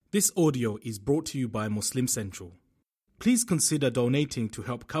This audio is brought to you by Muslim Central. Please consider donating to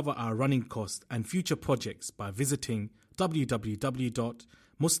help cover our running costs and future projects by visiting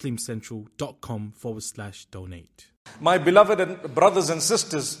www.muslimcentral.com/donate. My beloved brothers and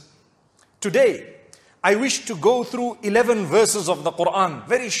sisters, today I wish to go through 11 verses of the Quran,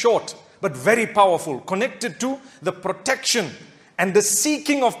 very short but very powerful, connected to the protection and the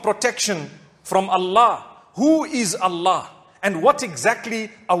seeking of protection from Allah. Who is Allah? And what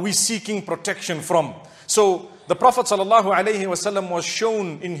exactly are we seeking protection from? So the Prophet ﷺ was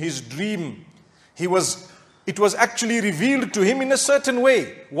shown in his dream. It was actually revealed to him in a certain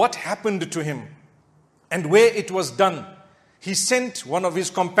way what happened to him and where it was done. He sent one of his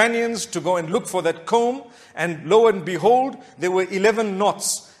companions to go and look for that comb, and lo and behold, there were 11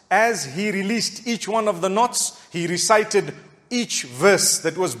 knots. As he released each one of the knots, he recited each verse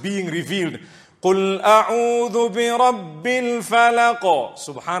that was being revealed. قُلْ أَعُوذُ بِرَبِّ الْفَلَقِ.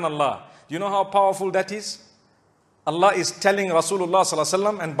 Subhanallah. Do you know how powerful that is? Allah is telling Rasulullah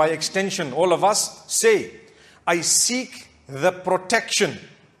ﷺ, and by extension all of us, say, I seek the protection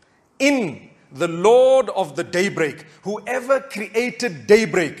in the Lord of the daybreak. Whoever created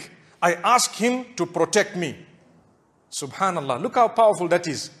daybreak, I ask him to protect me. Subhanallah. Look how powerful that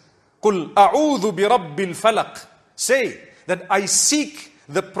is. قُلْ أَعُوذُ بِرَبِّ الْفَلَقِ. Say that I seek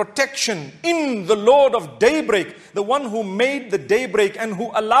the protection in the Lord of daybreak, the one who made the daybreak and who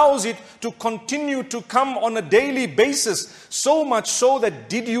allows it to continue to come on a daily basis. So much so that,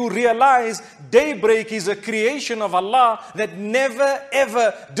 did you realize daybreak is a creation of Allah that never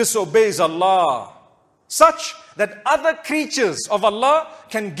ever disobeys Allah? Such that other creatures of Allah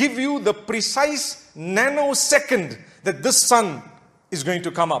can give you the precise nanosecond that this sun is going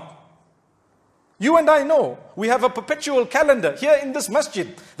to come up. You and I know, we have a perpetual calendar here in this masjid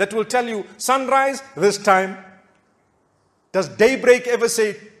that will tell you sunrise this time. Does daybreak ever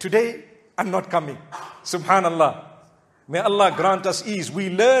say, today I'm not coming? Subhanallah. May Allah grant us ease. We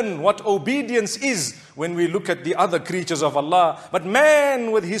learn what obedience is when we look at the other creatures of Allah. But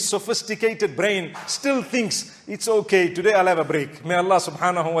man with his sophisticated brain still thinks, it's okay, today I'll have a break. May Allah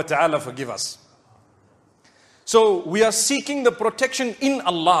subhanahu wa ta'ala forgive us. So we are seeking the protection in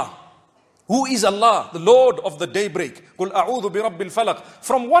Allah. Who is Allah? The Lord of the daybreak. قُلْ أَعُوذُ بِرَبِّ الْفَلَقِ.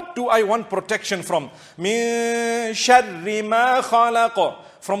 From what do I want protection from? مِنْ شَرِّ مَا خَلَقَ.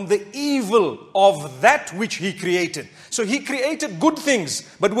 From the evil of that which He created. So He created good things,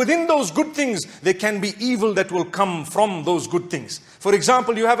 but within those good things, there can be evil that will come from those good things. For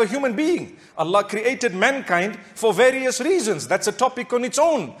example, you have a human being. Allah created mankind for various reasons. That's a topic on its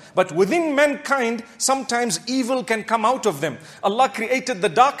own. But within mankind, sometimes evil can come out of them. Allah created the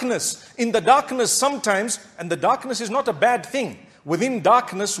darkness. In the darkness sometimes, and the darkness is not a bad thing. Within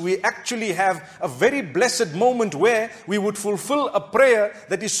darkness, we actually have a very blessed moment where we would fulfill a prayer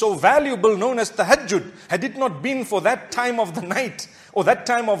that is so valuable, known as tahajjud. Had it not been for that time of the night, or that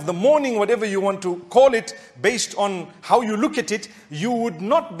time of the morning, whatever you want to call it, based on how you look at it, you would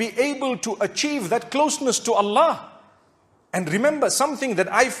not be able to achieve that closeness to Allah. And remember, something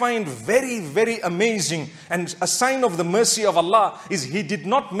that I find very, very amazing and a sign of the mercy of Allah is He did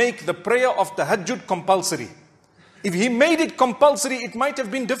not make the prayer of tahajjud compulsory. If He made it compulsory, it might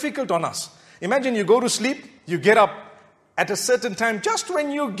have been difficult on us. Imagine you go to sleep, you get up at a certain time, just when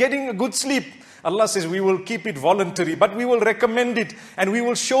you're getting a good sleep. Allah says, we will keep it voluntary, but we will recommend it and we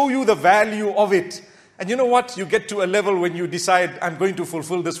will show you the value of it. And you know what? You get to a level when you decide, I'm going to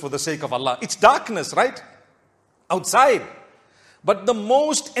fulfill this for the sake of Allah. It's darkness, right? Outside. But the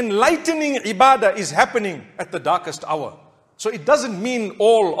most enlightening ibadah is happening at the darkest hour. So it doesn't mean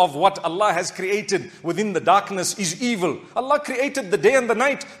all of what Allah has created within the darkness is evil. Allah created the day and the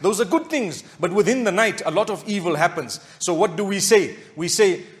night. Those are good things. But within the night, a lot of evil happens. So what do we say? We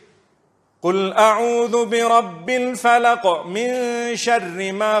say, قُلْ أَعُوذُ بِرَبِّ الْفَلَقِ مِنْ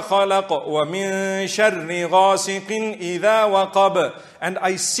شَرِّ مَا خَلَقَ وَمِنْ شَرِّ غَاسِقٍ إِذَا وَقَبَ. And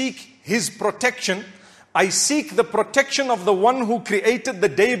I seek His protection. I seek the protection of the one who created the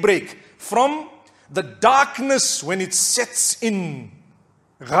daybreak from the darkness when it sets in.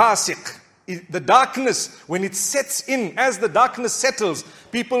 Ghasiq. The darkness when it sets in. As the darkness settles,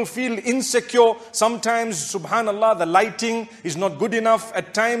 people feel insecure. Sometimes, subhanallah, the lighting is not good enough.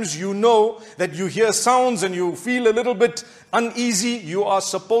 At times you know that you hear sounds and you feel a little bit uneasy. You are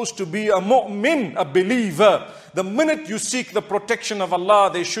supposed to be a mu'min, a believer. The minute you seek the protection of Allah,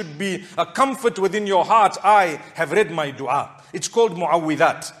 there should be a comfort within your heart. I have read my dua. It's called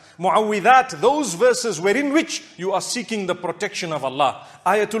mu'awwidat. Mu'awwidat, those verses wherein which you are seeking the protection of Allah.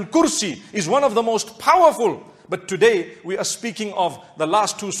 Ayatul Kursi is one of the most powerful. But today we are speaking of the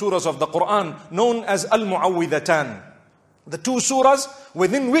last two surahs of the Quran known as Al-Mu'awwidatan. The 2 surahs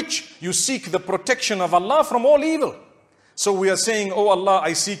within which you seek the protection of Allah from all evil. So we are saying, oh Allah,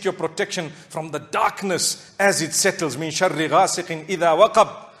 I seek your protection from the darkness as it settles. Min sharri ghasiqin idha waqab.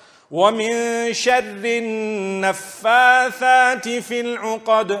 Wa min sharri naffathati fil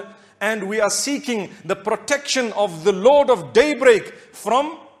uqad. And we are seeking the protection of the Lord of daybreak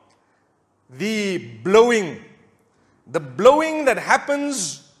from the blowing that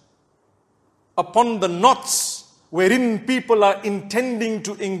happens upon the knots wherein people are intending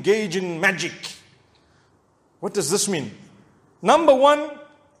to engage in magic. What does this mean? Number 1,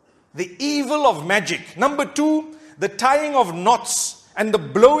 the evil of magic. Number 2, the tying of knots and the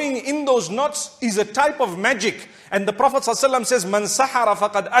blowing in those knots is a type of magic. And the Prophet ﷺ says, Man sahara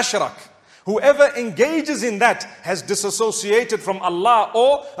faqad ashrak. Whoever engages in that has disassociated from Allah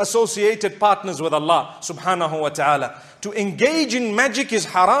or associated partners with Allah subhanahu wa ta'ala. To engage in magic is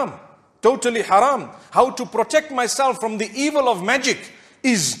haram. Totally haram. How to protect myself from the evil of magic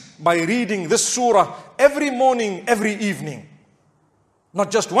is by reading this surah every morning, every evening. Not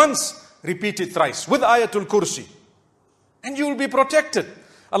just once, repeat it thrice with Ayatul Kursi. And you will be protected.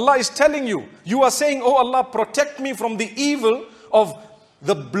 Allah is telling you, you are saying, oh Allah, protect me from the evil of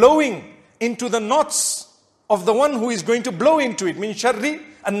the blowing into the knots of the one who is going to blow into it. Min sharri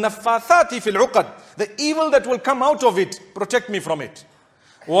an-naffathati fil uqad. The evil that will come out of it, protect me from it.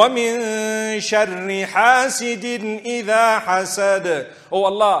 وَمِن شَرِّ حَاسِدٍ إِذَا حَسَدَ. Oh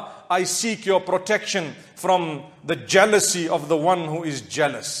Allah, I seek your protection from the jealousy of the one who is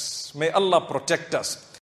jealous. May Allah protect us.